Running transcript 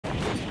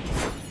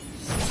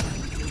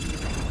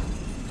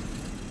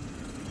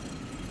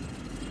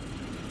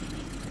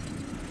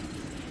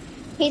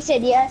He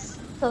said yes.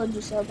 Told you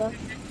so, bro.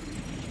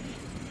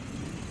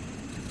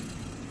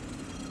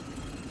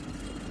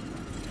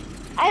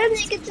 I don't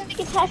think it's gonna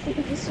get tested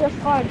because it's so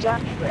far,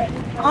 John. I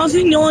don't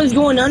think no one's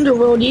going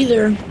Underworld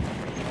either.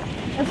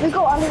 If we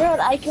go on the road,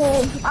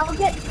 I'll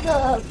get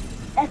the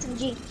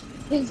SMG.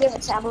 Use their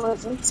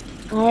metabolism.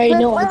 I But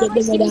know I get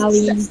the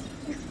medallion.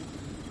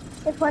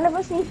 if one of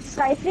us needs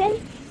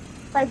Siphon,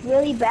 like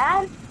really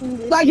bad.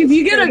 Like if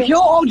you get a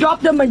kill, I'll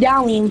drop the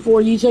medallion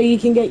for you so you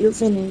can get your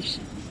finish.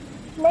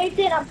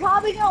 Nathan, I'm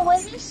probably gonna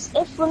win this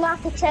if we're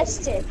not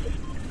contested.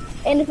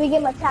 And if we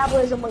get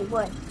metabolism, we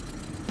win.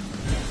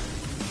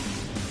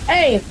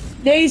 Hey,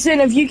 Jason,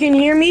 if you can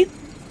hear me,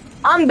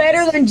 I'm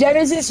better than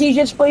Genesis. He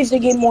just plays the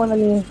game more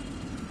than me.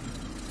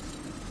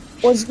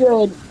 What's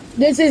good?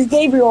 This is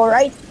Gabriel,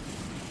 right?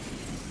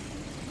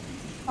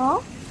 Huh?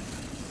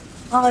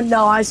 Oh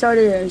no, I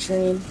started a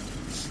stream.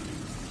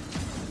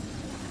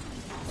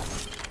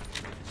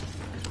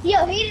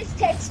 Yo, he just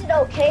texted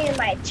okay in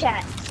my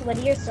chat.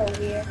 But you're so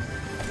weird.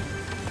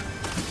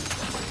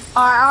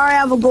 I already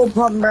have a gold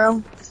pump,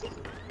 bro.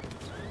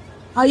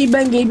 How you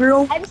been,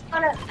 Gabriel? I just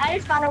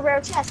found a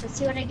rare chest. Let's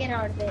see what I get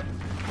out of it.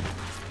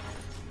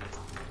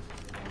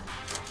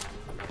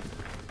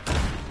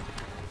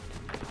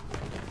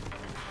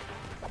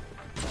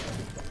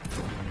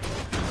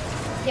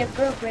 Yeah,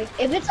 bro, break.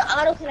 If it's an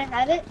auto, can I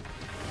have it?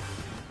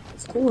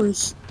 Of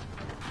course.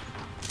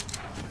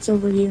 It's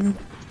over here.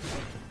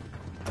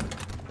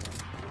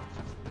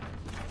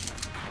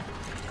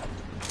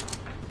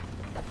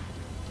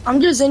 I'm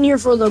just in here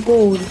for the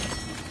gold.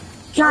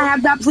 Can I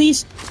have that,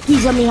 please?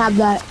 Please let me have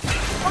that.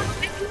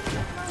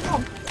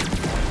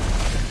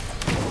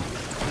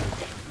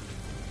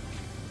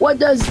 What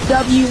does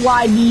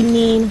WYD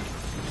mean?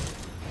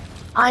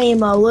 I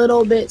am a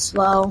little bit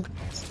slow.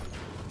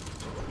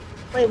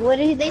 Wait, what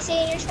did they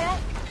say in your chat?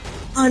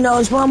 Oh no,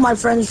 it's one of my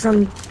friends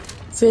from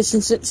 5th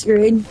and 6th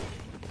grade.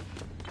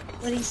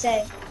 What did he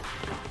say?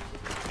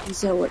 He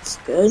said, what's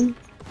good?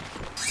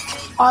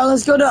 Alright,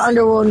 let's go to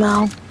Underworld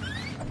now.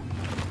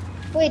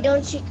 Wait,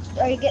 don't you?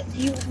 Are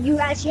you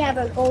actually have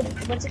a gold?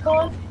 What's it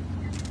called?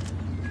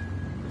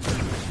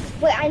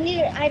 Wait,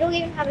 I don't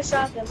even have a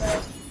shotgun,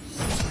 bro.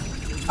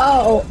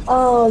 Oh,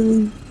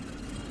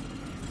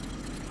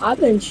 I've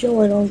been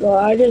chilling on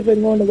God. I just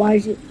been going to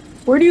YG.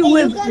 Where do you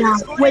live now?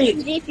 Wait.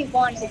 If you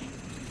want it.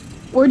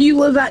 Where do you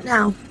live at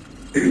now?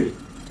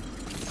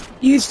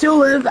 You still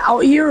live out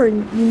here, or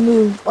you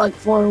moved like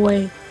far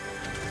away?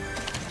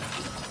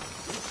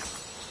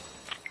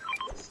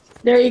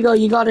 There you go.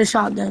 You got a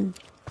shotgun.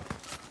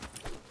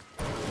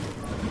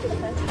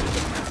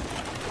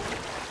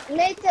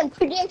 Nathan,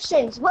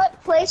 predictions.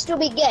 What place do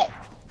we get?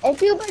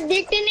 If you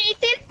predict it,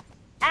 Nathan,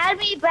 add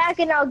me back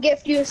and I'll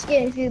gift you a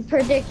skin. If you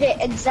predict it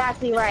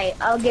exactly right,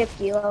 I'll gift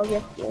you.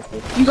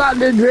 You got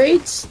good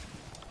grades?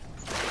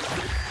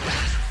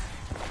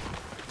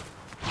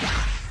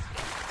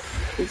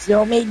 It's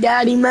don't make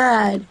daddy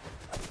mad.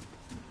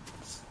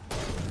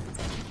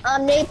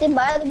 Nathan,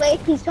 by the way,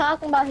 he's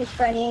talking about his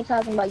friend. He ain't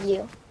talking about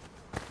you.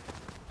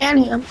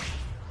 And him.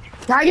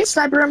 Can I get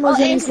sniper ammo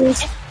in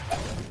this?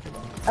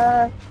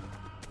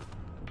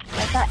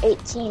 I got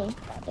 18.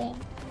 Goddamn.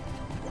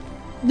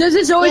 This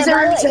is always an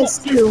access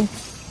too.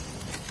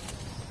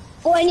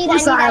 Oh, I need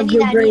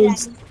good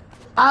grades.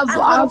 I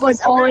have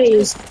like all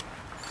A's.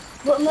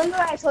 But remember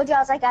I told you I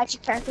was like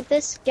actually cracked with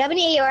this? Do you have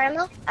any AR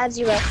ammo? I have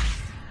 0.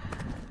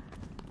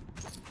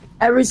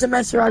 Every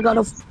semester I got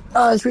a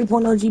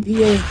 3.0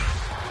 GPA.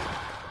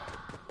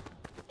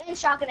 And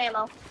shotgun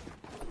ammo.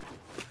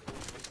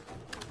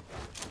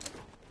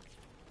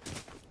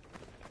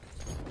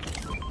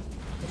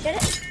 Should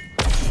it?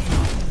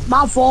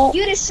 My fault.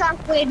 You just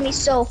shockwaved me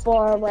so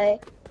far away.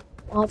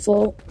 My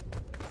fault.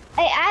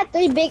 I had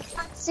 3 big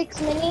 6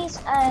 minis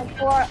and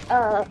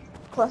 4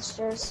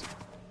 clusters.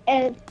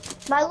 And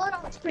my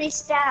loadout was pretty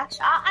stacked.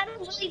 I don't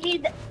really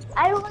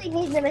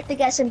need the mythic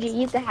SMG.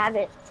 You can have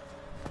it.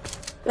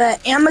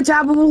 And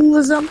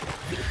metabolism?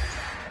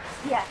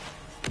 Yeah.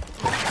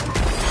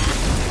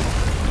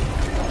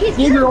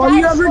 Gabriel, are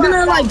you ever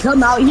gonna like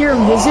come out here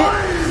and visit?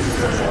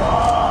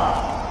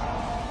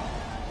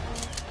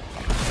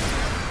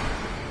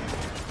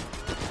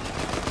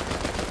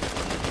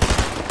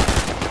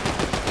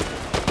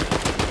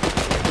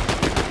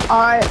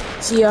 Alright,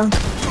 see ya.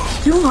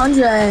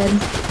 200. I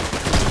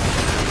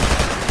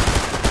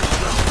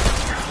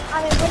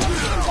mean, what do you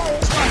think about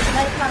this one? Because I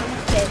found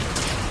it.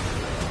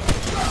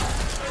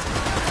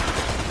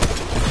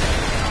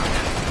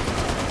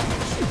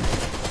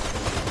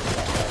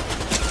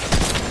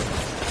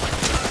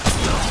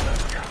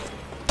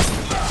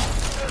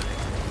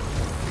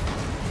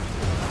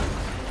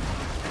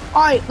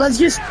 Alright, let's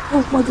just.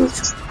 Oh my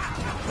gosh.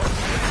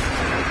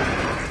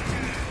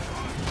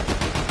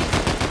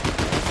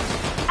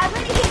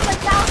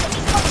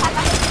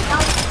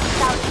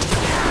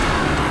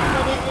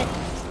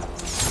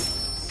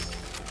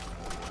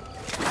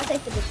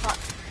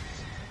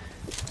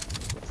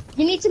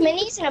 You need some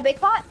minis and a big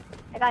pot?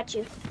 I got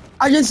you.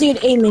 I just need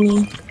a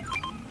mini.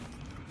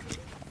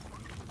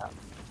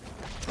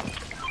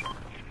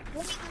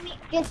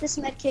 get this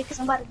med kit because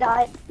I'm about to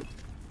die.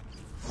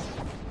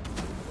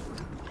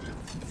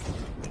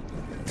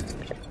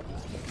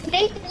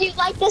 Nathan, you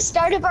like the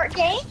start of our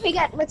game? We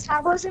got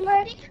metabolism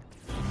ready?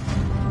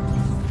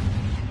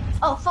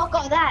 Oh, fuck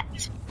all that.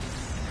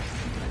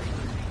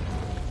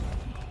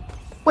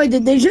 Wait,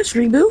 did they just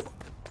reboot?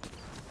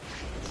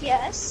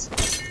 Yes.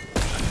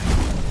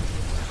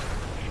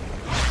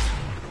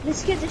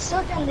 These kids are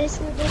still doing this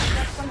and this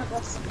in front of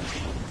us.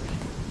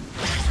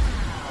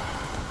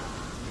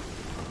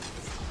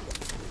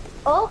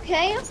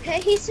 Okay,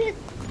 he said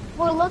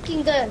we're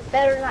looking good.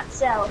 Better not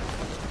sell.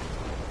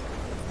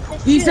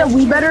 You said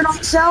we better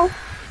not sell?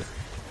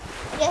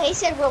 Yeah, he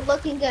said we're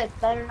looking good.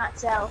 Better not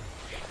sell.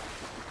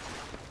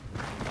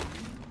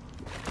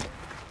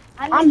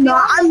 I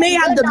may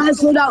have the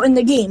best loadout in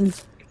the game.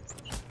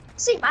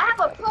 See, I have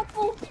a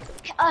purple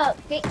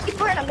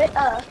gatekeeper and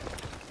a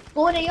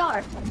gold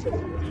AR.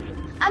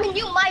 I mean,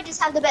 you might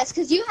just have the best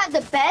because you have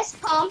the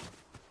best pump.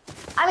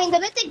 I mean, the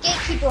mythic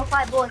gatekeeper with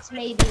 5 bullets,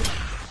 maybe.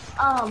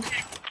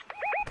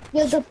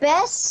 You have the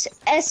best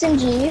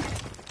SMG.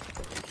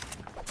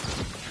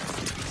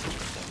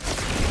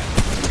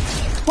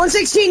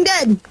 116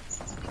 dead.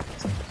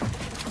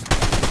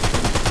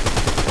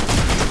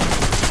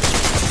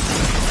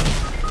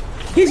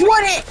 He's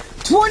won it.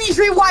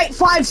 23 white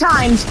 5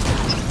 times.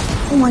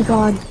 Oh my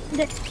god.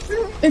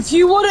 If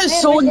you would have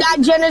sold that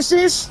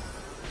Genesis.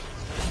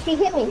 He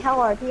hit me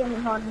hard. He hit me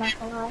hard, I'm not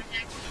gonna lie.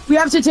 We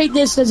have to take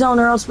this to zone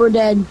or else we're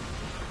dead.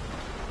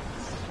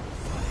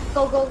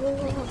 Go.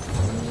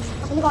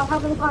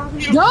 Hop in the car.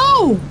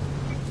 Go!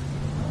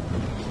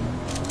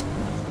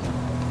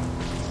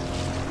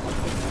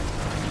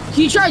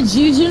 He tried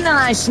Zuzun and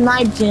I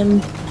sniped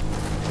him.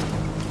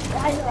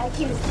 I know, I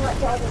keep it to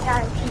the other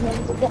guy and he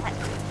never did that.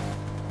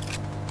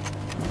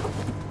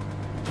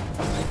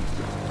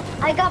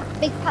 I got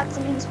big pots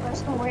of these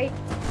first, don't worry.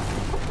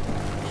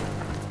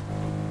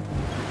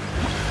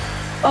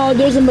 Oh,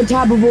 there's a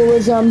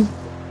metabolism.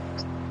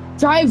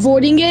 Try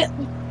avoiding it.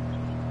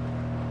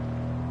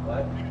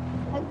 What?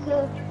 I could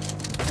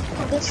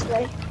go this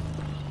way.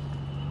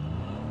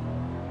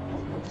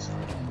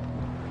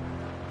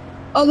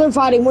 Oh, they're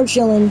fighting. We're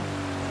chilling.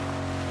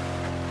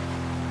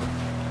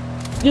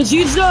 Just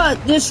use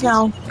this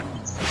now.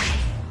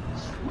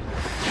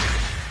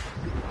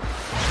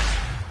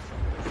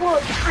 Well,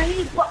 I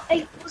need.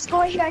 Hey, let's go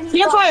right here. I need.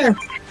 Campfire.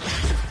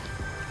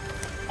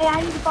 Hey,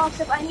 I need to box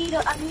up. I need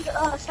to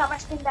start my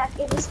spin back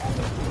in this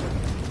ending.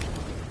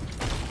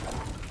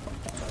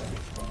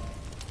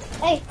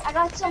 Hey, I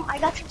got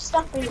some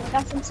stuff for you.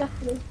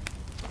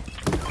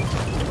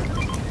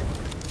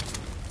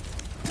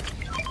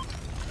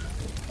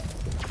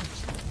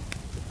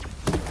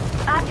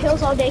 I have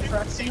pills all day for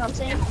us, you know what I'm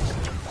saying?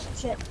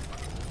 Shit.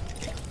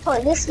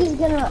 Oh, this is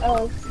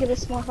gonna give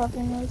us more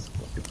fucking noise.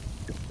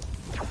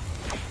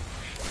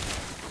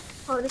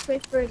 Oh, just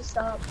wait for it to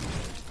stop.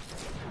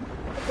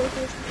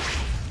 Okay.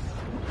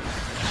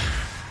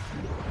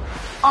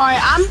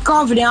 Alright, I'm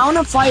confident. I want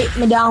to fight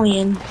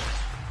Medallion.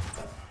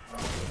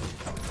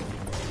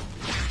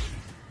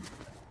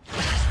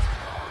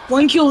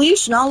 One kill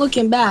each, not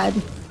looking bad.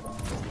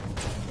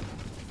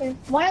 Okay.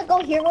 Wanna go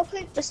here real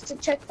quick just to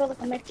check for like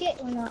a medkit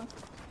or no?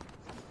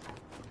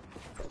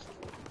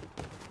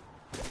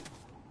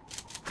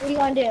 What are you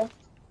gonna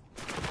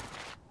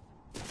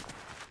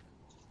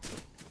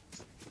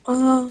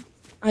do?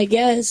 I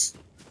guess.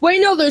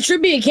 Wait, no, there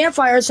should be a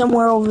campfire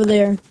somewhere over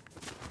there.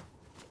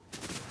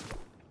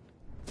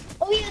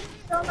 Oh yeah,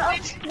 on the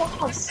other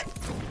walls.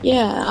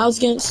 Yeah, I was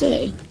gonna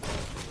say.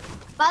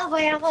 By the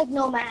way, I have like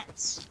no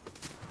mats.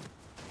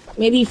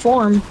 Maybe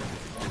form.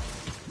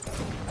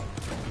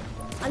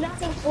 I'm not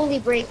gonna fully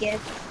break it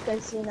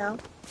because you know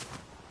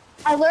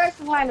I learned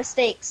from my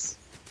mistakes.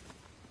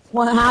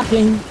 What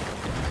happened?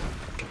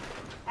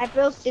 I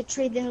broke the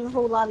tree, then the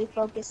whole lobby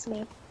focused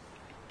me.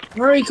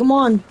 Hurry, come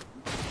on.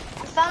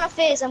 I found a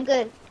phase. I'm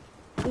good.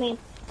 I mean,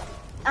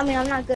 I'm not good.